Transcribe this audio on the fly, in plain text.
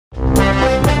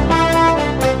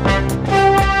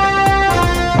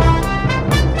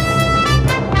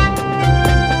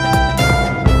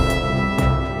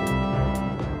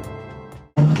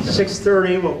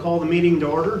6:30, we'll call the meeting to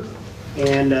order,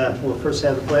 and we'll first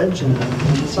have the pledge and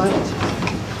the silence.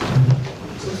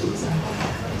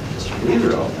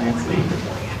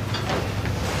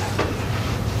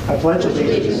 I pledge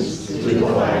allegiance to the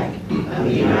flag of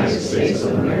the United States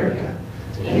of America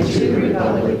and to the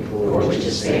republic for which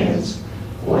it stands,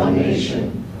 one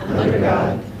nation, under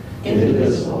God,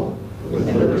 indivisible,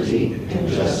 with liberty and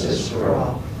justice for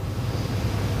all.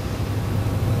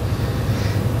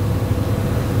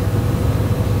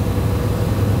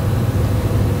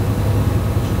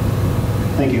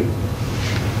 Thank you.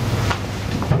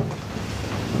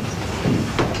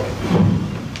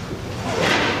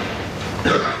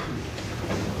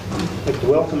 I'd like to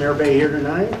welcome everybody here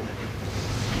tonight.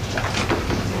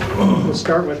 We'll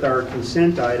start with our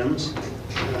consent items.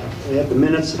 We have the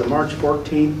minutes of the March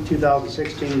 14th,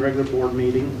 2016 regular board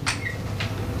meeting,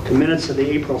 the minutes of the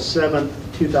April 7th,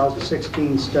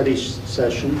 2016 study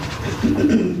session,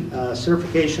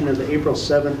 certification of the April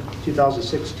 7th,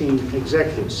 2016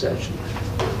 executive session.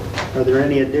 Are there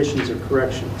any additions or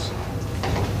corrections?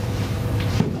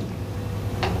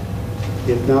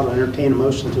 If not, I'll entertain a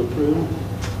motion to approve.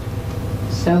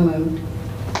 So moved.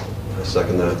 I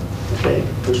second that. Okay,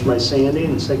 motion by Sandy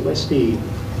and second by Steve.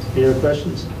 Any other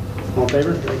questions? All in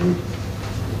favor?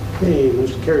 Okay,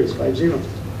 motion carries 5-0.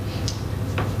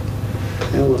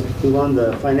 Now we'll move on to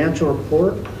the financial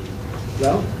report.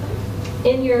 Val?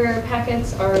 In your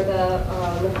packets are the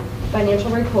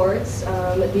financial reports.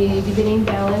 The beginning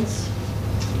balance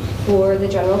for the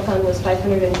general fund was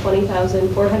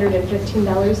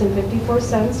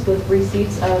 $520,415.54 with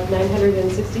receipts of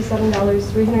 $967,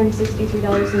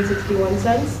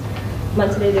 $363.61.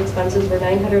 Month-to-date expenses were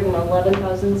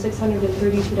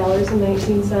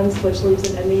 $911,632.19, which leaves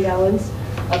an ending balance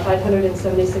of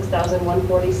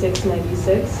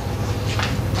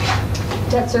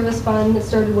 $576,146.96. Debt service fund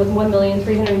started with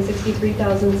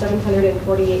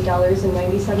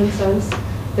 $1,363,748.97.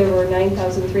 There were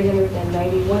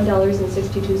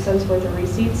 $9,391.62 worth of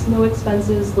receipts, no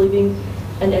expenses, leaving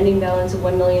an ending balance of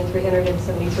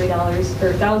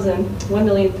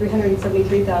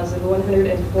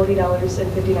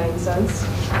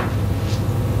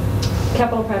 $1,373,140.59.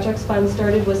 Capital projects fund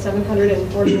started with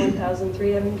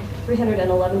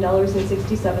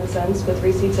 $741,311.67 with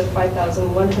receipts of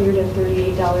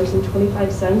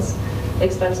 $5,138.25.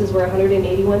 Expenses were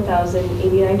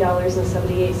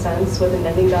 $181,089.78 with an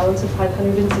ending balance of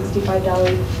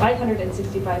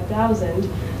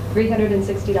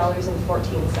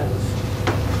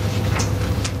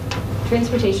 $565,360.14.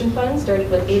 Transportation fund started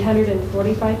with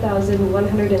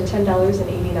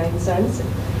 $845,110.89.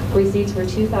 Receipts were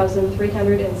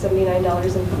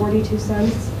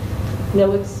 $2,379.42.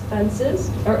 No expenses,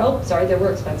 there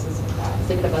were expenses.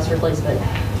 Thinking of bus replacement.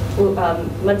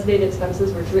 Month-to-date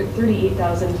expenses were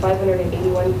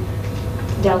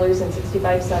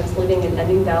 $38,581.65, leaving an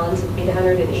ending balance of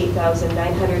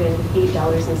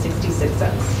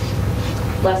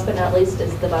 $808,908.66. Last but not least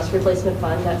is the bus replacement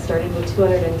fund that started with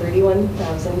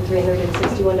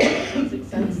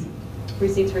 $231,361.06.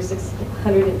 Receipts were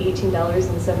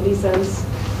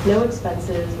 $618.70. No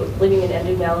expenses, leaving an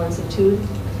ending balance of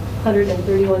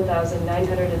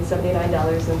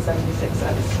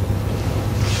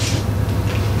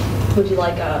 $231,979.76. Would you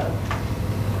like a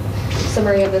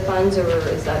summary of the funds, or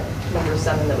is that number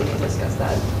 7 that we can discuss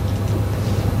that?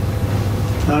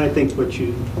 I think what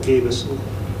you gave us,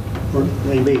 or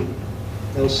maybe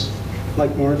else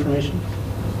like more information?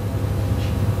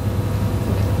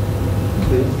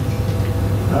 Okay.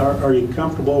 Are you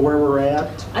comfortable where we're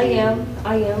at? I am.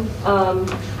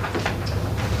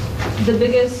 The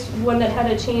biggest one that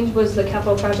had a change was the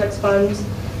capital projects fund.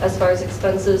 As far as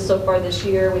expenses so far this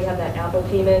year, we have that Apple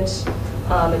payment.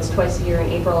 It's twice a year in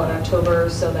April and October,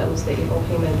 so that was the April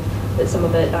payment. That some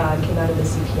of it came out of the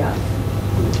CPF.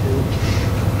 Okay.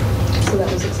 So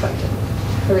that was expected.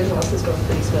 Everything else is going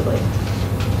pretty smoothly.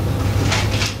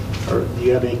 Do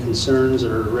you have any concerns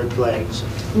or red flags?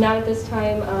 Not at this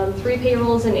time. 3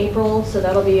 payrolls in April, so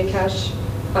that'll be a cash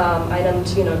item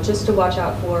to, just to watch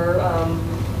out for,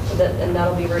 and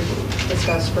that'll be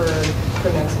discussed for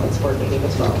next month's board meeting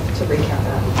as well, to recap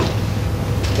that.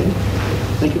 Okay.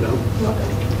 Thank you, Val. You're welcome.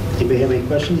 Anybody have any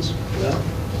questions? Val?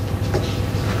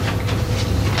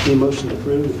 Any motion to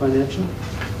approve the financial?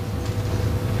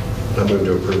 I move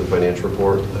to approve the financial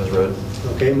report as read.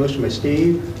 Okay, motion by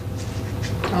Steve.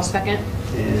 I'll second.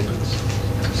 And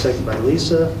second by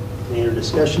Lisa. Any other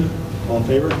discussion? All in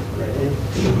favor? Right hand.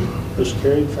 Motion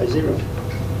carried 5-0.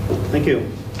 Thank you.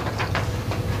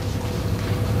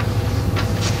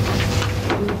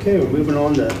 Okay, we're moving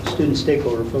on to student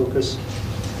stakeholder focus.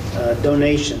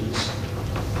 Donations.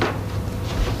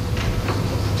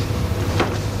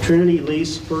 Trinity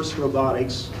Lease First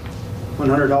Robotics,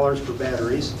 $100 for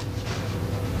batteries.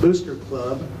 Booster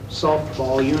Club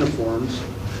softball uniforms,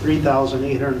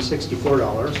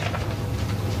 $3,864.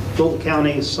 Fulton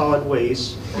County Solid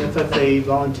Waste FFA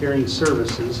Volunteering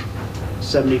Services,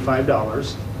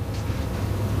 $75.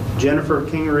 Jennifer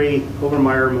Kingery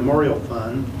Overmeyer Memorial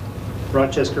Fund,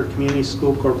 Rochester Community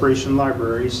School Corporation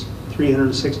Libraries,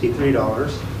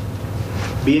 $363.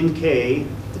 B&K,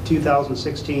 the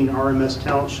 2016 RMS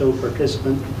Talent Show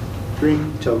participant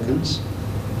drink tokens.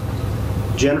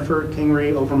 Jennifer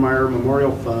Kingery Overmeyer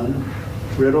Memorial Fund,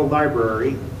 Riddle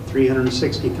Library,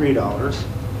 $363.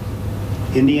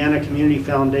 Indiana Community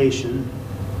Foundation,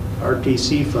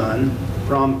 RTC Fund,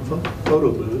 Prom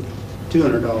Photo Booth,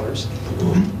 $200.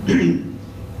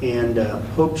 And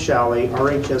Hope Shalley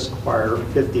RHS Choir,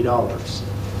 $50.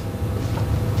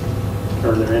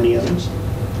 Are there any others?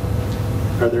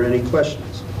 Are there any questions?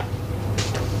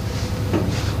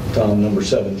 Column number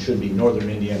 7 should be Northern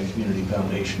Indiana Community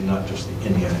Foundation, not just the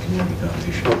Indiana Community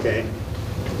Foundation. Okay.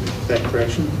 Is that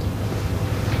correction?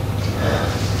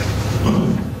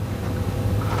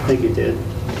 I think you did.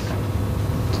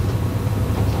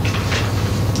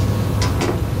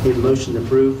 Need a motion to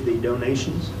approve the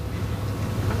donations?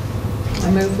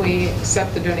 I move we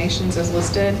accept the donations as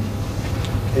listed.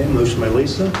 Okay, motion by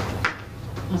Lisa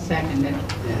I'll second it.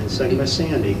 and second by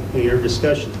Sandy. Any other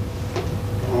discussion?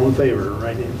 All in favor,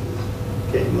 right hand?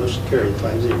 Okay, motion carried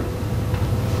 5-0.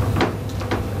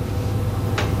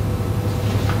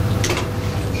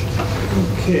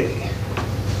 Okay.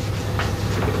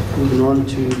 Moving on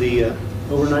to the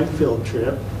overnight field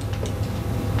trip.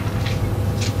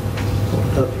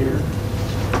 Up here.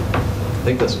 I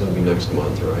think that's going to be next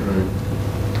month, right?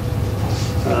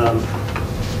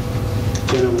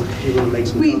 Jenna, you want to make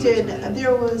some We comments? did.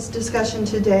 There was discussion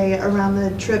today around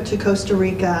the trip to Costa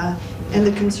Rica and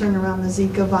the concern around the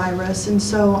Zika virus. And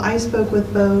so I spoke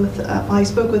with both, I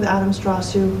spoke with Adam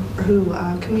Strauss, who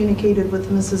communicated with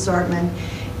Mrs. Zartman,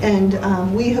 and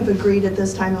we have agreed at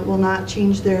this time it will not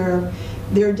change their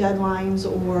deadlines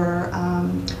or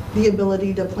the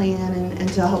ability to plan and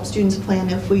to help students plan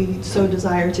if we so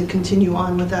desire to continue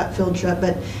on with that field trip.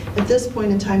 But at this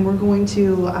point in time, we're going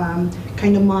to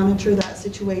kind of monitor that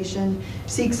situation,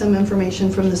 seek some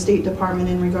information from the State Department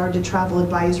in regard to travel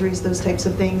advisories, those types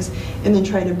of things, and then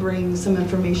try to bring some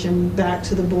information back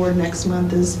to the board next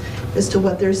month as to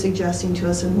what they're suggesting to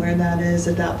us and where that is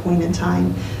at that point in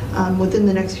time. Within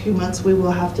the next few months, we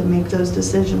will have to make those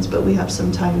decisions, but we have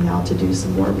some time now to do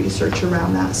some more research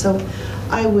around that. So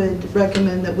I would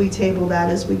recommend that we table that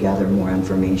as we gather more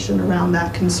information around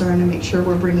that concern and make sure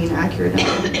we're bringing accurate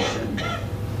information.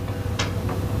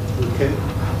 Okay.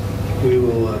 We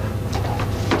will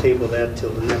table that till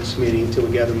the next meeting, until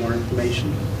we gather more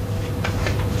information.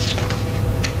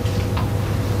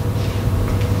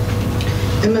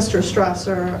 And Mr.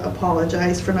 Strasser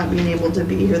apologized for not being able to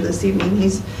be here this evening.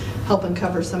 He's helping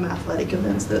cover some athletic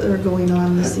events that are going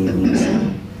on this evening,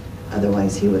 so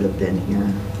otherwise he would have been here.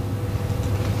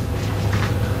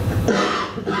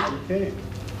 Okay.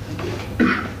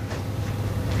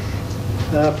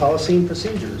 Policy and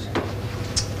procedures.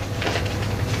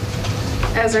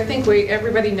 As I think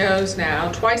everybody knows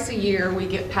now, twice a year we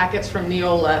get packets from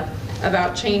Neola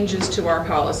about changes to our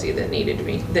policy that need to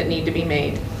be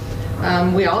made.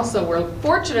 We also were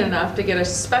fortunate enough to get a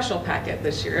special packet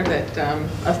this year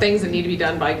of things that need to be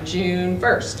done by June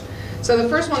 1st. So the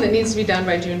first one that needs to be done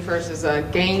by June 1st is a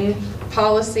gang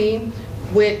policy,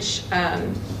 which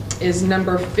is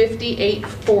number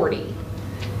 5840.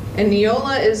 And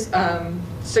Neola is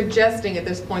suggesting at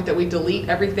this point that we delete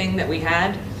everything that we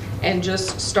had and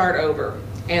just start over.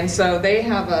 And so they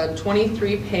have a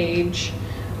 23-page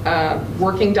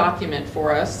working document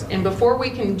for us. And before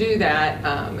we can do that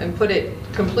and put it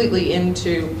completely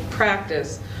into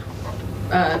practice,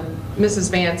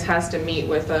 Mrs. Vance has to meet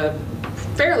with a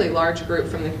fairly large group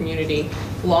from the community,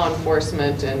 law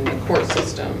enforcement and the court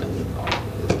system, and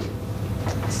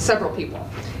several people.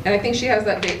 And I think she has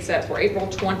that date set for April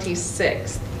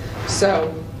 26th.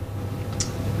 So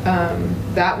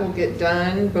that will get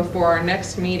done before our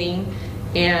next meeting.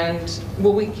 And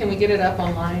can we get it up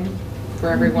online for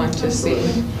everyone to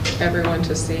see? Everyone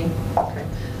to see? Okay.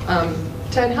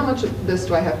 Ted, how much of this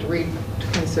do I have to read to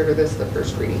consider this the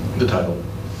first reading? The title.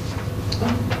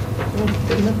 Oh,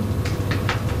 good enough.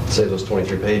 Say those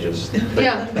 23 pages.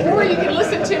 Yeah, or you can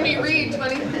listen to me read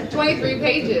 23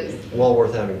 pages. Well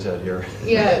worth having Ted here.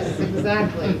 Yes,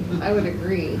 exactly. I would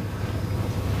agree,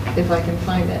 if I can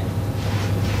find it.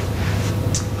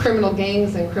 Criminal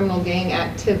gangs and criminal gang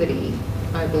activity,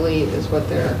 I believe, is what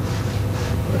they're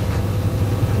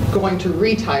going to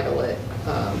retitle it.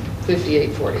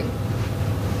 5840.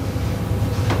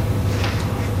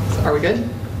 Are we good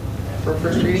for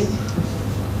first reading?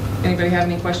 Anybody have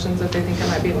any questions that they think I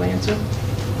might be able to answer?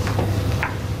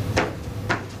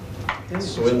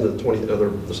 So in the 20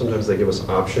 other, sometimes they give us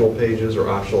optional pages or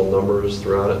optional numbers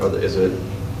throughout it. Are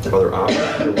there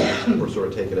options, or sort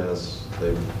of take it as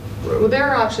they wrote? Well, there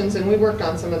are options, and we worked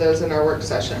on some of those in our work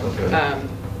session. Okay.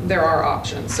 There are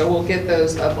options, so we'll get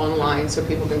those up online so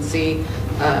people can see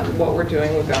what we're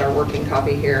doing. We've got our working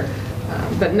copy here,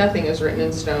 but nothing is written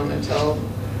in stone until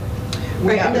we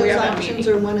Right, have, and we those have that options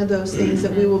meeting. are one of those things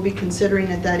that we will be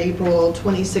considering at that April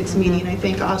 26th meeting. I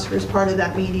think Oscar's part of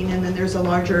that meeting, and then there's a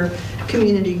larger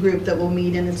community group that will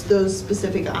meet, and it's those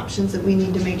specific options that we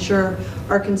need to make sure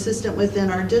are consistent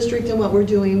within our district and what we're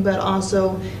doing, but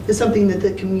also is something that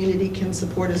the community can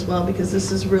support as well, because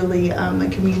this is really a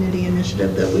community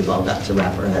initiative that we've all got to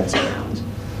wrap our heads around.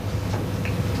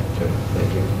 Okay,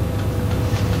 thank you.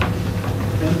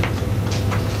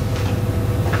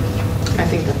 I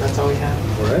think that that's all we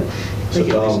have. All right. So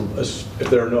if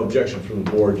there are no objections from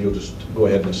the board, you'll just go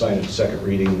ahead and assign it to second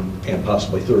reading and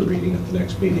possibly third reading at the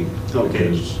next meeting. Okay.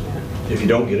 Because if you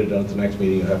don't get it done at the next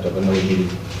meeting, you'll have to have another meeting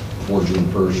before June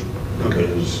 1st,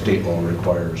 because state law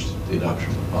requires the adoption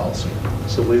of the policy.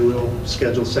 So we will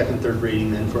schedule second, third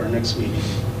reading then for our next meeting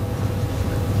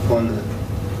on the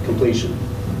completion.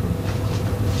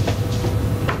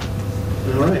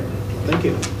 All right, thank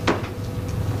you.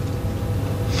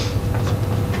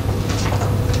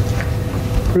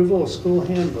 Approval of school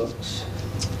handbooks.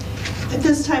 At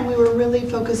this time, we were really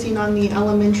focusing on the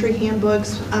elementary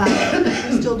handbooks.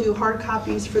 We still do hard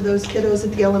copies for those kiddos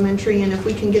at the elementary, and if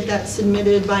we can get that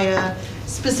submitted by a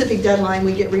specific deadline,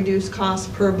 we get reduced costs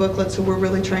per booklet, so we're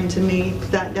really trying to meet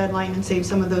that deadline and save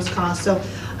some of those costs. So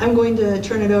I'm going to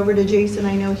turn it over to Jason.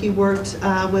 I know he worked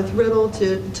with Riddle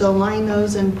to align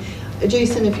those, and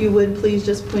Jason, if you would, please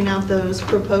just point out those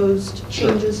proposed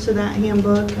changes to that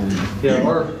handbook. Yeah,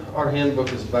 our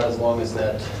handbook is about as long as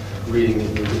that reading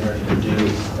that you're getting ready to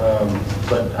do,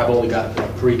 but I've only got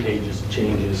 3 pages of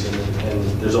changes, and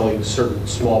there's only certain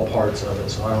small parts of it,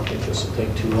 so I don't think this will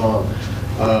take too long.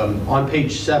 On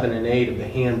page 7 and 8 of the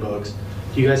handbooks,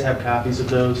 do you guys have copies of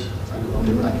those? I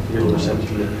don't know if they were sent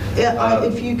to you.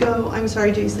 If you go, I'm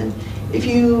sorry, Jason, if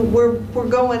you, we're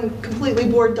going completely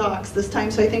board docs this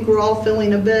time, so I think we're all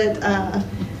feeling a bit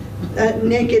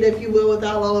naked, if you will,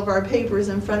 without all of our papers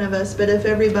in front of us. But if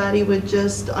everybody would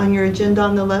just, on your agenda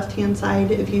on the left-hand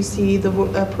side, if you see the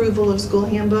approval of school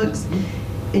handbooks,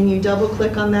 and you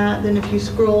double-click on that, then if you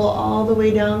scroll all the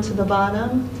way down to the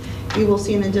bottom, you will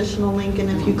see an additional link, and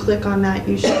if you click on that,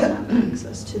 you should have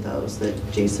access to those that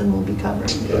Jason will be covering.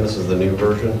 Yeah, this is the new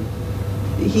version?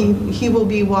 He will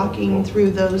be walking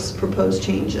through those proposed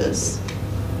changes.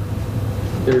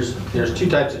 There's 2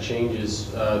 types of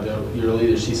changes. You'll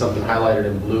either see something highlighted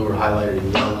in blue or highlighted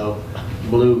in yellow.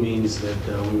 Blue means that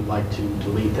we would like to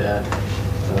delete that.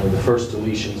 The first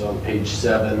deletion is on page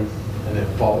 7, and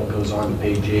it goes on to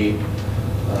page 8.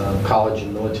 College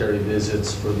and military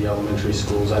visits for the elementary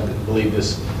schools. I believe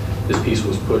this piece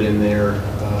was put in there,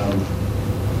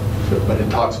 but it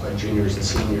talks about juniors and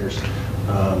seniors,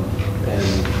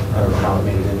 and I don't know how it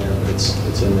made it in there, but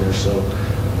it's in there. So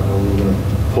we're going to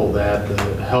pull that.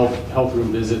 The health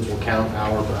room visits will count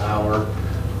hour per hour.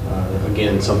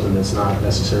 Again, something that's not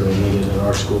necessarily needed in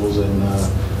our schools. And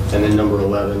then number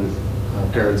 11,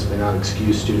 parents may not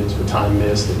excuse students for time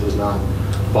missed that does not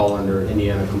fall under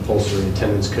Indiana compulsory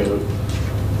attendance code.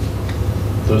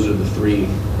 Those are the 3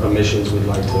 omissions we'd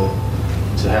like to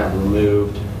have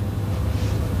removed.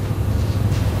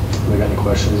 Have we got any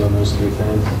questions on those 3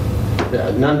 things?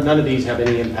 Yeah, none of these have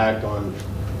any impact on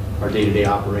our day-to-day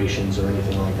operations or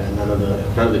anything like that. None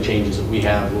of the changes that we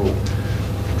have will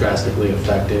drastically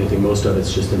affect anything. Most of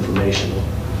it's just informational.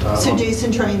 So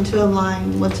Jason trying to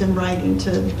align what's in writing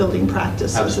to building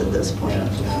practices Absolutely. at this point.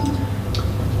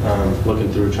 Yeah.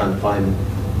 Looking through, trying to find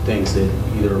things that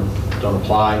either don't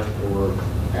apply or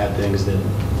add things that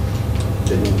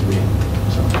need to be.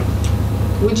 So.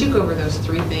 Would you go over those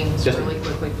 3 things Yes, really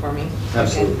quickly for me?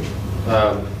 Absolutely.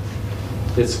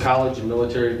 It's college and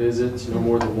military visits, no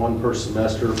more than 1 per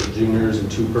semester for juniors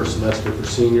and 2 per semester for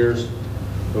seniors.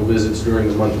 No visits during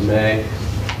the month of May.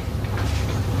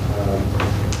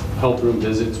 Health room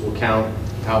visits will count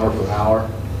hour for hour.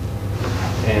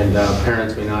 And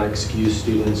parents may not excuse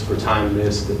students for time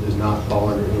missed that does not fall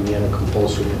under Indiana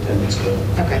compulsory attendance code.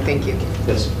 Okay, thank you.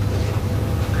 Yes.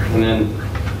 And then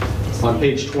on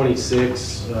page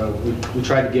 26, we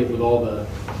tried to get with all the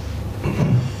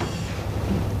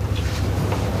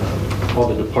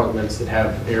departments that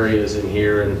have areas in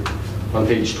here, and on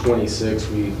page 26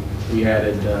 we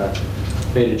added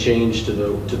made a change to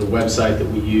the website that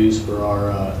we use for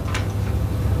our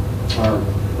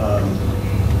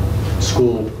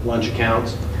school lunch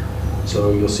accounts.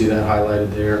 So you'll see that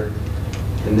highlighted there.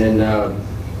 And then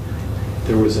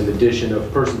there was an addition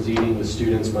of persons eating with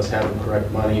students must have the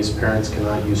correct monies. Parents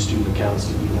cannot use student accounts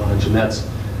to eat lunch, and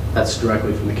that's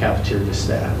directly from the cafeteria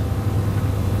staff.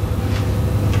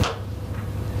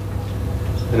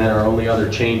 And then our only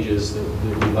other changes that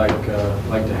we'd like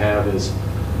to have is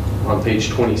on page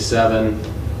 27,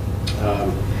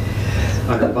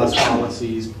 under bus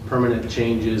policies, permanent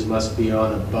changes must be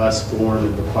on a bus form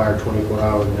and require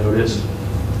 24-hour notice.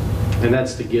 And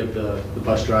that's to give the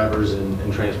bus drivers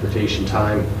and transportation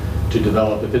time to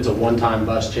develop. If it's a one-time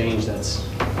bus change, that's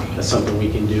something we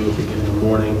can do if we get in the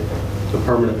morning. The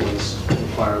permanent ones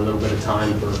require a little bit of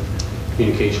time for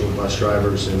communication with bus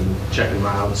drivers and checking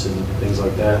routes and things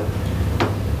like that.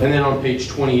 And then on page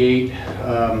 28,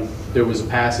 there was a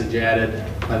passage added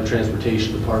by the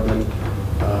Transportation Department,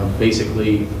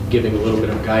 basically giving a little bit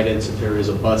of guidance if there is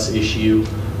a bus issue,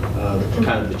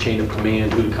 kind of the chain of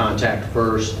command, who to contact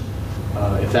first.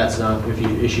 If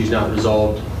the issue's not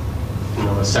resolved,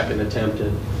 a second attempt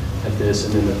at this,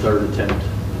 and then the third attempt,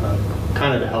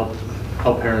 kind of to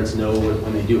help parents know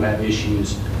when they do have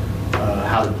issues,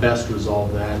 how to best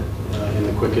resolve that in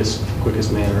the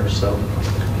quickest manner. So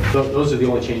those are the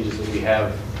only changes that we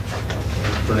have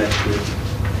for next year.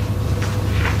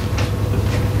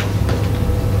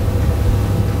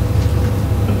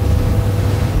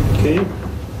 Okay.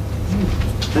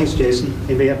 Thanks, Jason.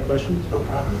 Anybody have questions? No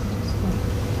problem.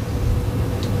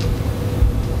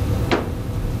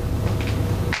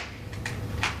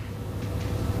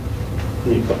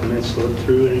 Any couple minutes to look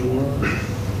through anymore?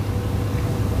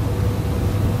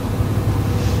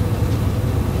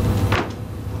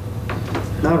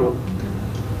 Now we'll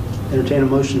entertain a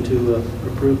motion to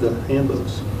approve the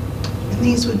handbooks. And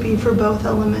these would be for both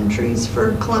elementaries,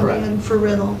 for Columbia Correct. and for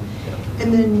Riddle.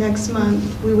 And then next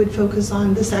month, we would focus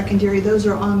on the secondary. Those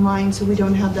are online, so we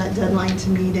don't have that deadline to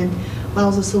meet, and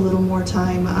allows us a little more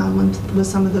time with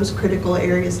some of those critical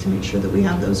areas to make sure that we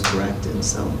have those corrected.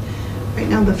 So right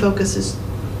now, the focus is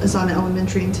on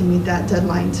elementary and to meet that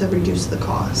deadline to reduce the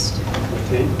cost.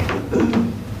 Okay.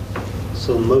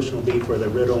 So the motion will be for the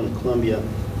Riddle and Columbia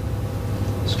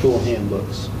school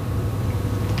handbooks.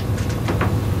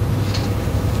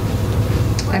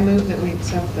 I move that we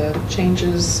accept the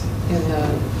changes in the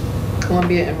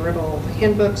Columbia and Riddle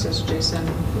handbooks as Jason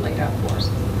laid out for us.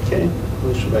 Okay,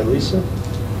 motion by Lisa,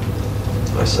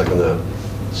 I second that.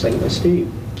 second by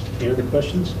Steve. Any other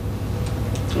questions?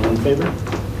 All in favor?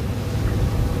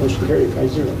 Motion carried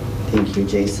 5-0. Thank you,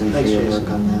 Jason, for Thanks, your Jason.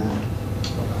 work on that.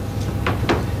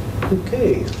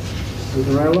 Okay,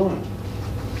 moving right along.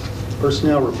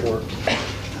 Personnel report.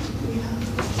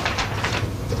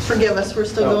 Forgive us, we're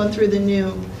still going through the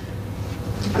new.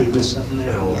 Did we miss something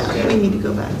there? Yeah, we need to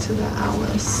go back to the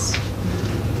Alice.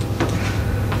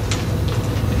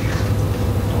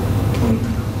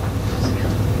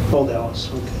 Hold Alice,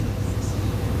 okay.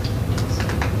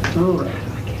 All right.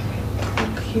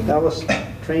 Alice,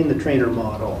 train the trainer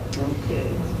model.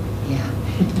 Okay.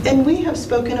 And we have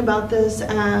spoken about this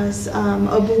as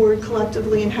a board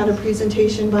collectively and had a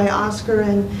presentation by Oscar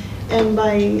and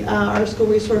by our school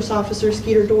resource officer,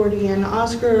 Skeeter Doherty. And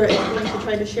Oscar is going to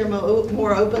try to share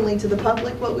more openly to the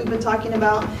public what we've been talking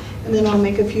about. And then I'll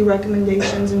make a few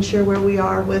recommendations and share where we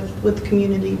are with the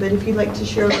community. But if you'd like to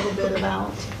share a little bit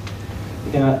about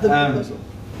the proposal.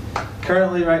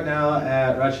 Currently, right now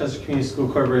at Rochester Community School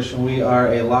Corporation, we are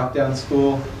a lockdown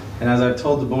school. And as I've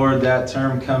told the board, that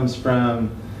term comes from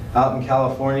out in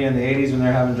California in the 80s when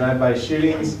they're having drive-by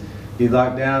shootings. You'd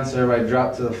lock down so everybody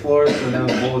dropped to the floor, so then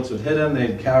the bullets would hit them,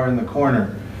 they'd cower in the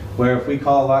corner. Where if we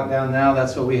call lockdown now,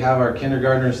 that's what we have our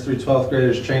kindergartners through 12th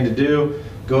graders trained to do.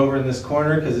 Go over in this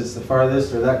corner because it's the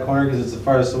farthest, or that corner because it's the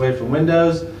farthest away from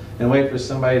windows, and wait for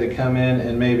somebody to come in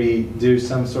and maybe do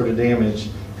some sort of damage,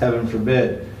 heaven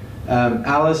forbid.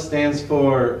 ALICE stands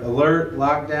for Alert,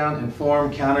 Lockdown,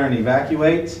 Inform, Counter, and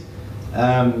Evacuate.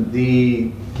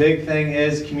 The big thing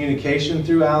is communication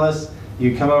through ALICE.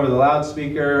 You come over the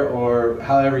loudspeaker or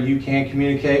however you can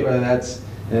communicate, whether that's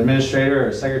an administrator or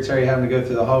a secretary having to go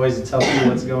through the hallways to tell people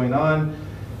what's going on,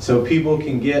 so people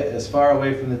can get as far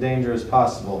away from the danger as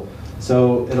possible.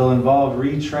 So it'll involve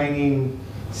retraining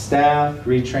staff,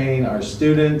 retraining our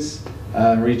students,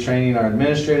 retraining our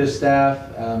administrative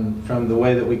staff from the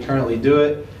way that we currently do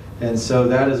it. And so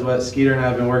that is what Skeeter and I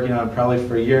have been working on probably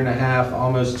for 1.5 years,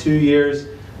 almost 2 years.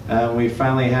 We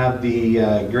finally have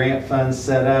the grant funds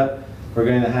set up. We're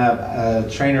going to have a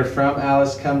trainer from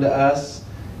ALICE come to us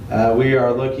We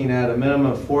are looking at a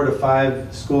minimum of 4 to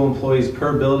 5 school employees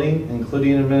per building,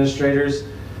 including administrators.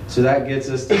 So that gets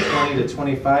us to 20 to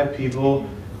 25 people.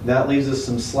 That leaves us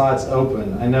some slots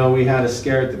open. I know we had a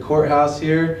scare at the courthouse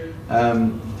here,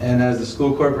 and as the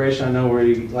school corporation, I know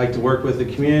we like to work with the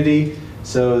community.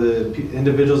 So the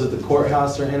individuals at the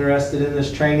courthouse are interested in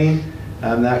this training.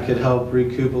 That could help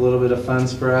recoup a little bit of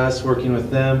funds for us, working with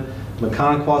them.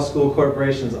 McConaughey School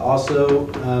Corporation is also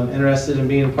interested in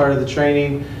being part of the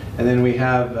training. And then we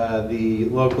have the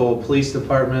local police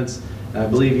departments. I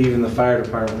believe even the fire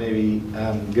department may be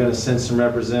going to send some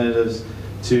representatives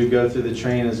to go through the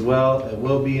training as well. It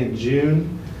will be in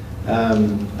June.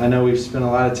 I know we've spent a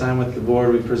lot of time with the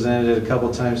board. We presented it a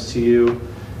couple times to you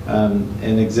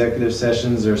in executive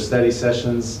sessions or study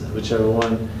sessions, whichever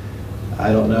one.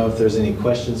 I don't know if there's any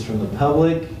questions from the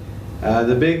public.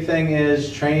 The big thing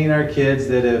is training our kids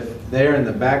that if they're in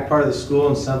the back part of the school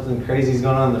and something crazy is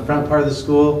going on in the front part of the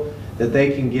school, that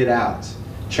they can get out.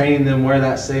 Training them where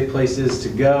that safe place is to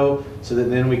go so that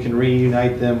then we can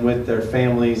reunite them with their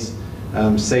families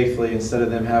safely instead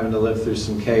of them having to live through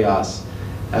some chaos.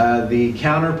 The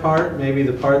counterpart, maybe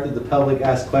the part that the public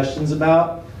asks questions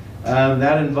about,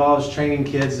 that involves training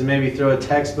kids to maybe throw a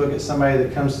textbook at somebody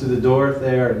that comes through the door if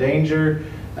they are in danger.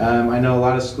 I know a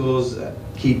lot of schools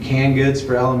keep canned goods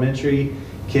for elementary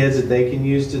kids that they can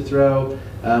use to throw.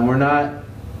 We're not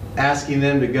asking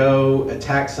them to go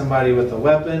attack somebody with a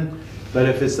weapon, but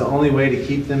if it's the only way to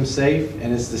keep them safe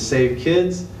and it's to save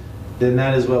kids, then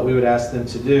that is what we would ask them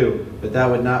to do. But that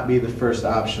would not be the first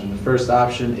option. The first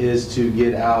option is to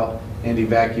get out and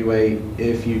evacuate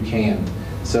if you can.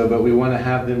 So, but we want to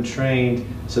have them trained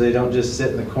so they don't just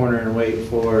sit in the corner and wait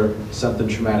for something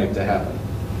traumatic to happen.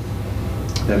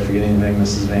 Did I forget anything,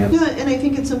 Mrs. Vance? No, and I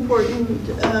think it's important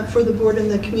for the board and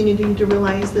the community to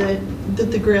realize that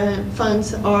the grant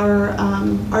funds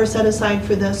are set aside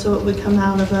for this, so it would come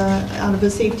out of a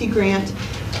safety grant.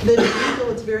 That we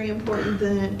feel it's very important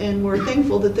that, and we're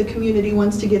thankful that the community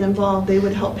wants to get involved. They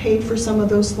would help pay for some of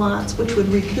those slots, which would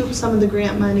recoup some of the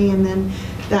grant money, and then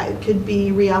that could be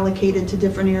reallocated to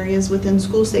different areas within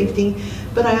school safety.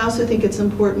 But I also think it's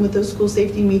important with those school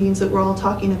safety meetings that we're all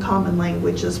talking a common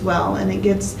language as well, and it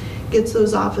gets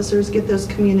those officers, get those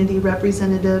community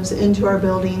representatives into our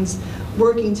buildings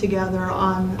working together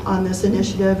on this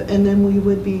initiative, and then we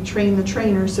would be train the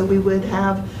trainers, so we would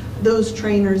have those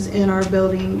trainers in our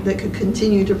building that could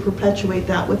continue to perpetuate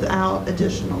that without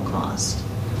additional cost.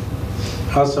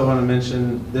 I also want to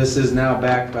mention, this is now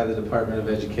backed by the Department of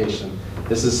Education.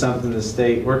 This is something the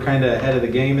state, we're kind of ahead of the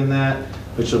game in that,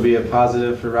 which will be a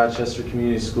positive for Rochester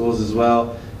Community Schools as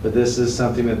well. But this is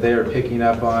something that they are picking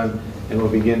up on and will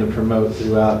begin to promote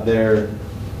throughout their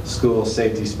school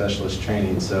safety specialist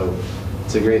training. So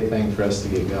it's a great thing for us to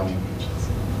get going.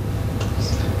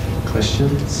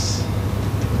 Questions?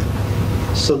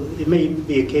 So it may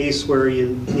be a case where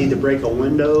you need to break a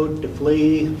window to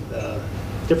flee,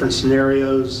 different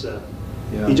scenarios.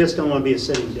 Yeah. You just don't want to be a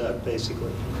sitting duck,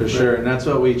 basically. For sure, and that's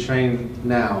what we train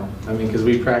now. I mean, because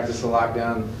we practice a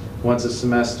lockdown once a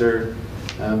semester,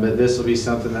 but this will be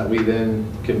something that we then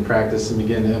can practice and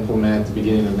begin to implement at the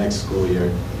beginning of next school year.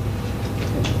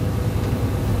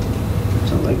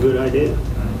 Sounds like a good idea.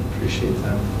 I appreciate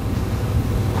that.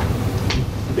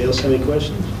 Anybody else have any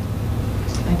questions?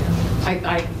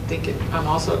 I think I'm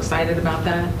also excited about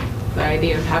that. The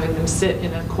idea of having them sit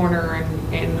in a corner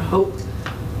and hope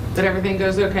that everything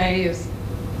goes okay is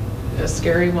a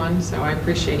scary one, so I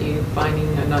appreciate you finding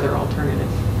another alternative.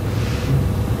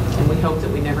 And we hope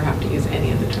that we never have to use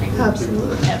any of the training.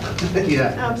 Absolutely. Ever.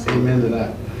 Yeah, Absolutely. amen to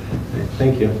that.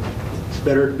 Thank you. It's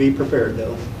better to be prepared,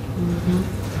 though. Mm-hmm.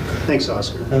 Thanks,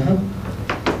 Oscar.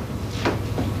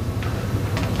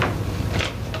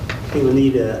 Okay, we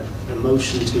need a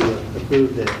motion to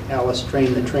approve the Alice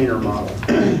Train the Trainer model.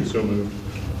 So moved.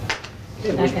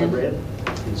 Okay, motion by Brad,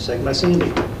 and second by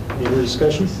Sandy. Any other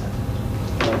discussion?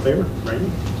 All in favor?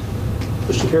 Randy?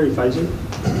 Motion carried, 5-0.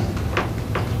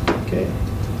 Okay.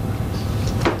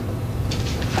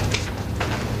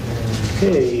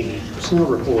 Okay, personnel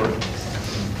report.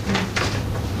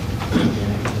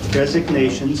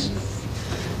 Resignations.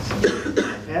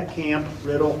 Pat Camp,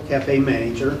 Riddle Cafe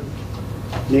Manager.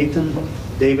 Nathan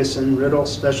Davison, Riddle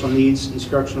Special Needs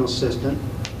Instructional Assistant.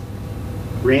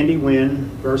 Randy Wynn,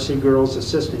 Varsity Girls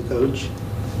Assistant Coach.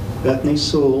 Bethany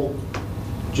Sewell,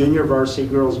 Junior Varsity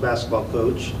Girls Basketball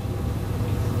Coach.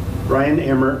 Ryan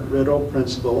Emmert, Riddle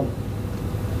Principal.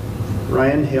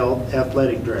 Ryan Hill,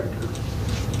 Athletic Director.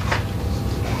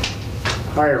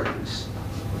 Hirings.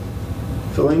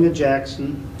 Philinga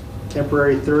Jackson,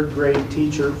 temporary third grade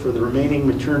teacher for the remaining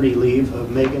maternity leave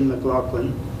of Megan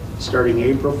McLaughlin, starting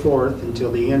April 4th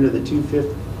until the end of the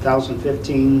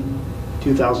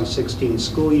 2015-2016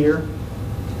 school year.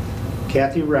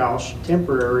 Kathy Roush,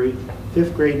 temporary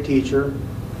 5th grade teacher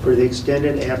for the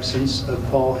extended absence of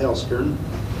Paul Helstern,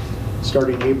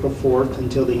 starting April 4th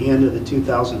until the end of the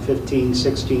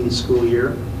 2015-16 school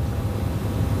year.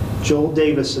 Joel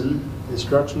Davison,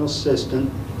 instructional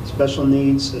assistant, special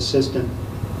needs assistant,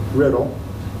 Riddle.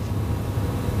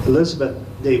 Elizabeth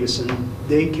Davison,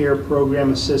 daycare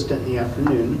program assistant in the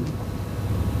afternoon.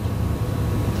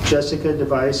 Jessica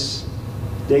Device,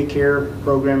 daycare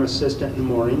program assistant in the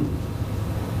morning.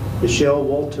 Michelle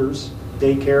Walters,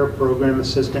 daycare program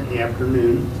assistant in the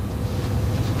afternoon.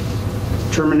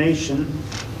 Termination,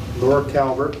 Laura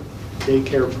Calvert,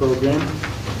 daycare program.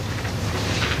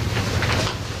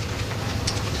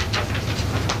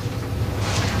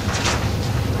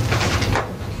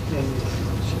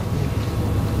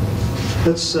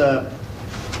 Let's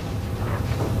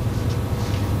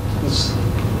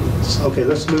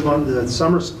move on to the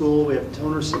summer school. We have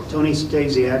Tony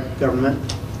Stasiak, government.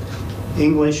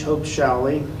 English, Hope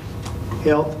Shalley.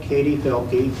 Health, Katie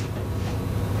Felke.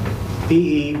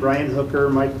 PE, Brian Hooker,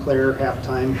 Mike Clare,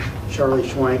 halftime. Charlie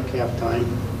Schwank, halftime.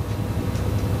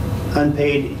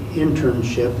 Unpaid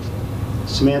internship,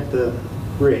 Samantha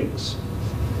Briggs.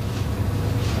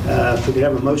 If we could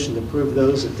have a motion to approve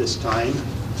those at this time.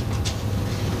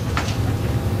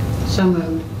 So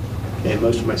moved. Okay,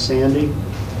 motion by Sandy,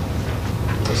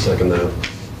 I second that.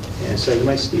 and second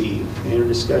by Steve. Any other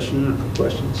discussion or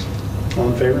questions? All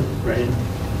in favor? Brian?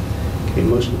 Okay,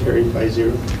 motion carried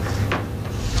 5-0.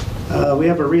 We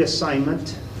have a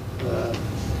reassignment.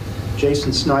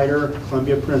 Jason Snyder,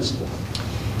 Columbia principal.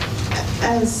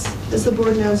 As the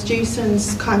board knows,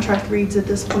 Jason's contract reads at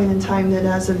this point in time that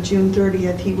as of June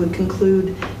 30th, he would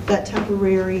conclude that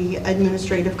temporary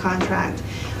administrative contract.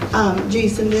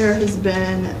 Jason, there has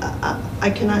been, I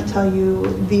cannot tell you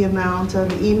the amount of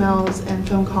emails and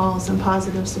phone calls and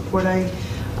positive support I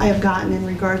have gotten in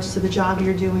regards to the job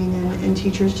you're doing, and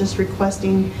teachers just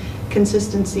requesting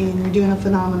consistency, and you're doing a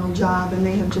phenomenal job, and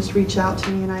they have just reached out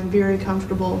to me, and I'm very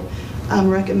comfortable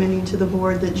recommending to the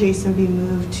board that Jason be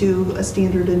moved to a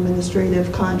standard administrative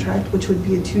contract, which would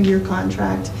be a 2-year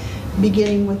contract,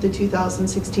 beginning with the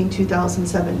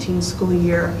 2016-2017 school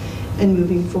year and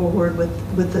moving forward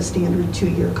with the standard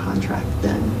 2-year contract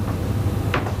then.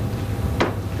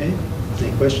 Okay,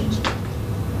 any questions?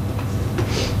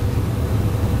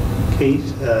 Okay,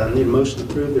 need a motion to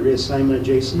approve the reassignment of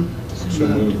Jason. So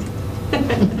moved.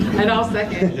 And I'll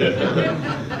second.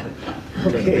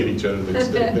 Okay. Each other, they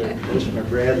stay there. Motion by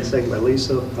Brad and second by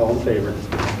Lisa. All in favor?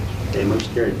 Okay,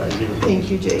 motion carried 5-0. Thank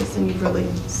you, Jason. You've really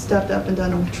stepped up and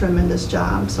done a tremendous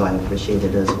job, so I appreciate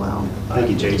it as well.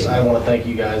 Thank you, Jason. I want to thank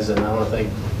you guys, and I want to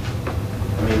thank,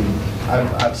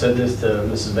 I've said this to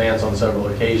Mrs. Vance on several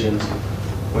occasions.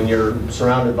 When you're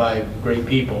surrounded by great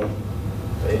people,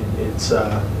 it's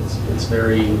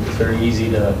very easy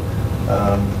to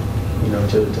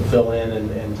to fill in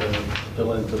and to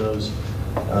fill in for those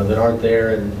that aren't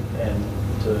there, and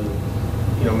to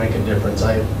make a difference.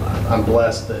 I'm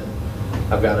blessed that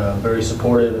I've got a very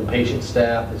supportive and patient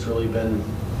staff. It's really been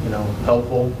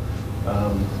helpful,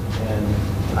 and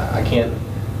I can't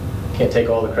take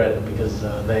all the credit, because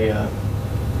they're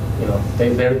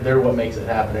what makes it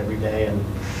happen every day, and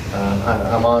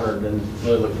I'm honored and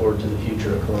really look forward to the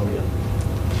future of Columbia.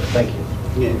 So thank you.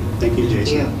 Yeah, thank you,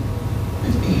 Jason.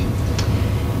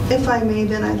 If I may,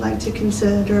 then I'd like to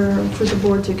consider, for the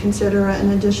board to consider an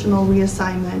additional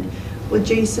reassignment. With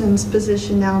Jason's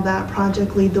position now, that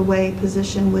Project Lead the Way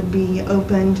position would be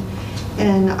opened,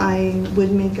 and I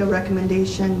would make a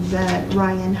recommendation that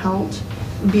Ryan Helt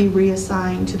be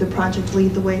reassigned to the Project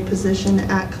Lead the Way position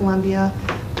at Columbia.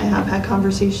 I have had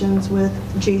conversations with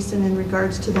Jason in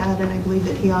regards to that, and I believe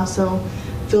that he also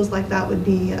feels like that would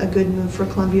be a good move for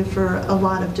Columbia for a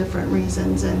lot of different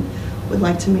reasons, and would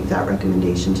like to make that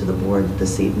recommendation to the board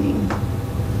this evening.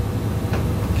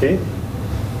 Okay.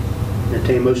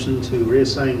 Entertain motion to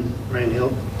reassign Ryan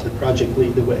Hill to Project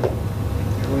Lead the Way.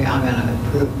 Are we all going to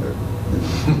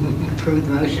approve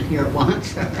the motion here at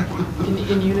once?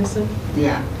 In unison?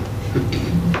 Yeah.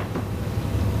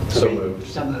 So Okay. moved.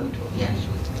 So moved, yes.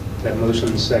 That motion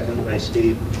is second by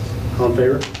Steve. All in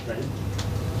favor? Right.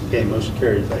 Okay, motion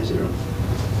carried 5-0.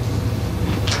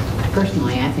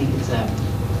 Personally, I think it's a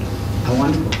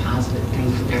wonderful, positive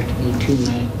thing for there to be 2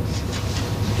 men.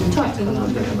 We talked a little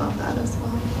bit about that as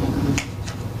well.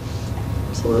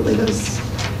 Absolutely,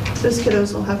 those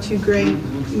kiddos will have 2 great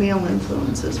male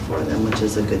influences for them, which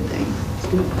is a good thing.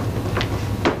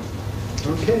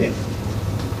 Okay.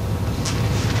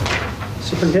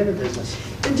 Superintendent business.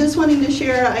 And just wanting to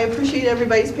share, I appreciate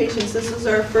everybody's patience. This is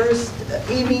our first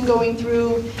evening going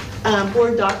through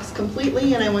board docs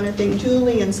completely, and I want to thank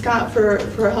Julie and Scott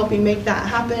for helping make that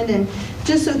happen. And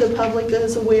just so the public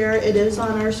is aware, it is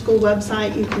on our school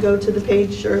website. You can go to the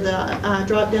page or the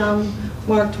drop-down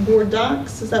marked board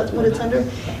docs. Is that what it's under?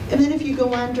 And then if you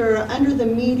go under the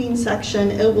meeting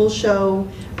section, it will show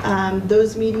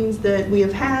those meetings that we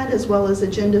have had, as well as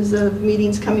agendas of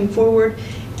meetings coming forward.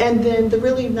 And then the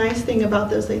really nice thing about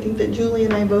this, I think that Julie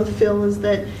and I both feel, is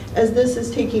that as this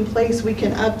is taking place, we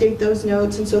can update those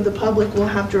notes, and so the public will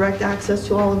have direct access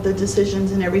to all of the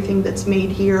decisions and everything that's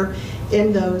made here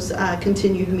in those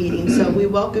continued meetings. So we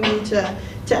welcome you to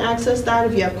access that.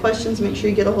 If you have questions, make sure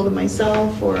you get a hold of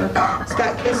myself or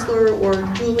Scott Kistler, or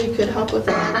Julie could help with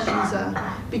that.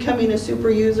 She's becoming a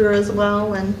super user as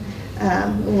well, and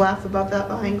we'll laugh about that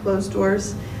behind closed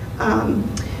doors.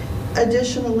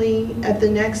 Additionally, at the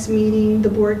next meeting, the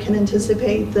board can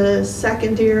anticipate the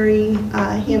secondary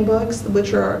handbooks,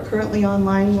 which are currently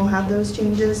online. We'll have those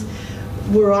changes.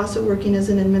 We're also working as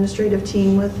an administrative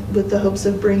team with the hopes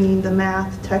of bringing the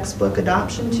math textbook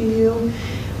adoption to you,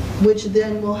 which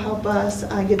then will help us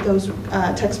get those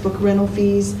textbook rental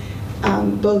fees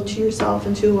both to yourself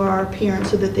and to our parents,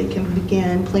 so that they can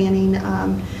begin planning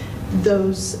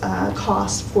those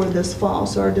costs for this fall.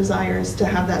 So our desire is to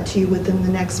have that to you within the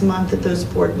next month at those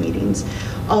board meetings.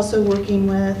 Also working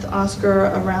with Oscar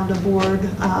around a board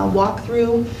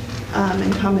walkthrough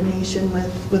in combination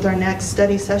with our next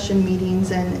study session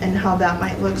meetings and how that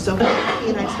might look. So he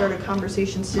and I started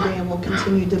conversations today, and we'll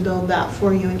continue to build that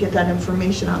for you and get that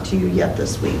information out to you yet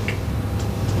this week.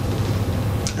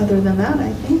 Other than that,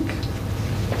 I think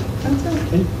that's it.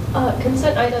 Okay.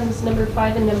 Consent items number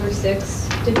 5 and number 6,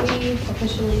 did we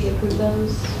officially approve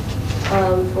those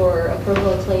for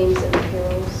approval of claims and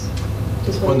payrolls?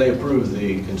 When they approve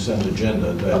the consent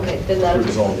agenda, Okay, that then that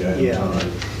approves all the items Yeah. on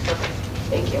it.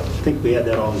 Thank you. I think we had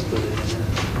that always put in there.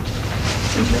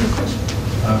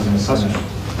 I was gonna say,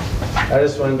 I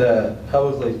just wanted to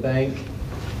publicly thank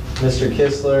Mr.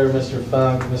 Kistler, Mr.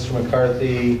 Funk, Mr.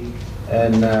 McCarthy,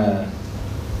 and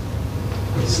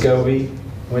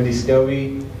Wendy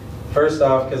Scobie. First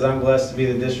off, because I'm blessed to be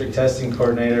the district testing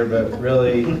coordinator, but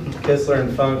really Kistler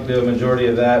and Funk do a majority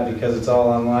of that because it's all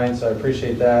online, so I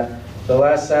appreciate that. The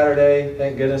last Saturday,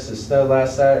 thank goodness it snowed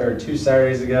last Saturday, or 2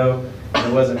 Saturdays ago, and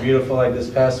it wasn't beautiful like this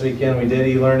past weekend. We did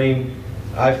e-learning.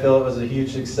 I feel it was a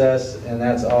huge success, and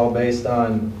that's all based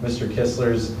on Mr.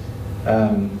 Kistler's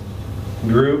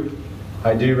group.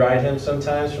 I do write him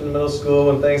sometimes from the middle school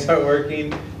when things aren't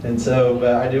working, and so,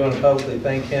 but I do want to publicly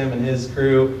thank him and his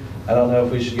crew. I don't know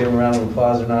if we should give them a round of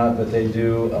applause or not, but they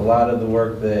do a lot of the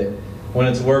work that, when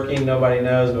it's working, nobody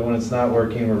knows, but when it's not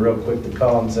working, we're real quick to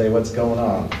call and say, what's going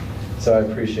on? So I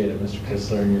appreciate it, Mr.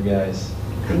 Kistler and your guys.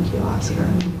 Thank you, Oscar.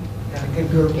 Got a good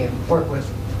group to work with.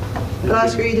 But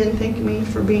Oscar, you didn't thank me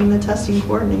for being the testing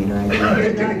coordinator. I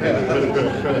didn't hear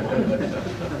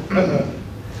that.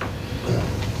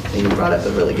 You brought up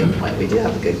a really good point. We do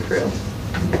have a good crew.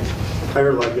 I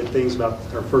heard a lot of good things about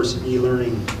our first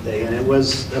e-learning day, and it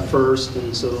was a first,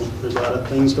 and so there's a lot of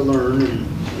things to learn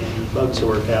and bugs to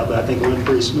work out, but I think it went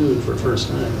pretty smooth for the first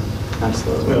time.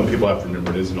 Absolutely. Well, people have to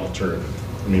remember it is an alternative.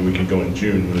 I mean, we could go in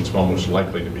June when it's almost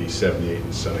likely to be 78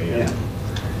 and sunny. Yeah.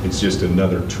 It's just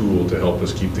another tool to help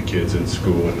us keep the kids in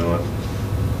school and not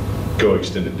go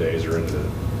extended days or into the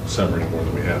summer any more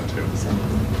than we have to.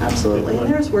 Absolutely. And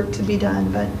there's work to be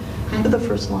done, but for the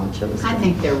first launch, it was I good.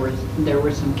 think there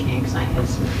were some kinks. I had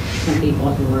some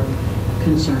people who were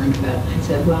concerned, but I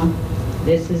said, well,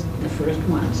 this is the first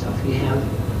one, so if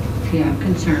you have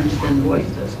concerns, then voice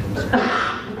those concerns.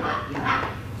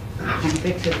 You can't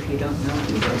fix it if you don't know.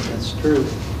 That's true.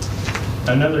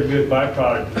 Another good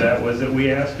byproduct of that was that we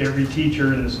asked every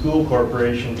teacher in the school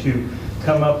corporation to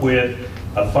come up with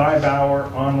a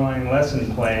 5-hour online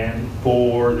lesson plan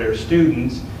for their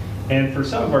students. And for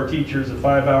some of our teachers, a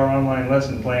 5-hour online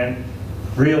lesson plan,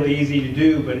 really easy to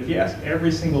do, but if you ask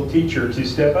every single teacher to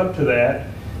step up to that,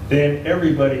 then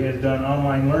everybody has done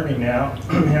online learning now.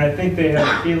 And I think they have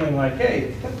a feeling like,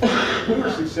 hey, we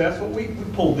were successful, we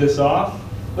pulled this off.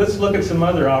 Let's look at some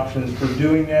other options for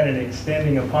doing that and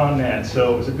extending upon that.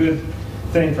 So it was a good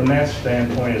thing from that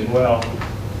standpoint as well.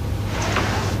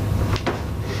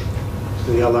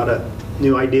 So we got a lot of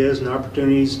new ideas and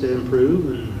opportunities to improve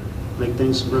and make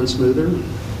things run smoother.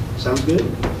 Sounds good.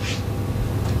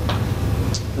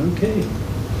 Okay.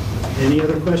 Any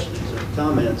other questions or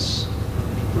comments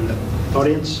from the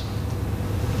audience?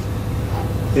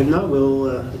 If not, we'll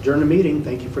adjourn the meeting.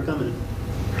 Thank you for coming.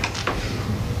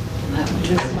 That was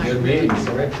just my Good meeting,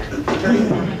 sir. very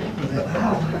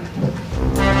informative.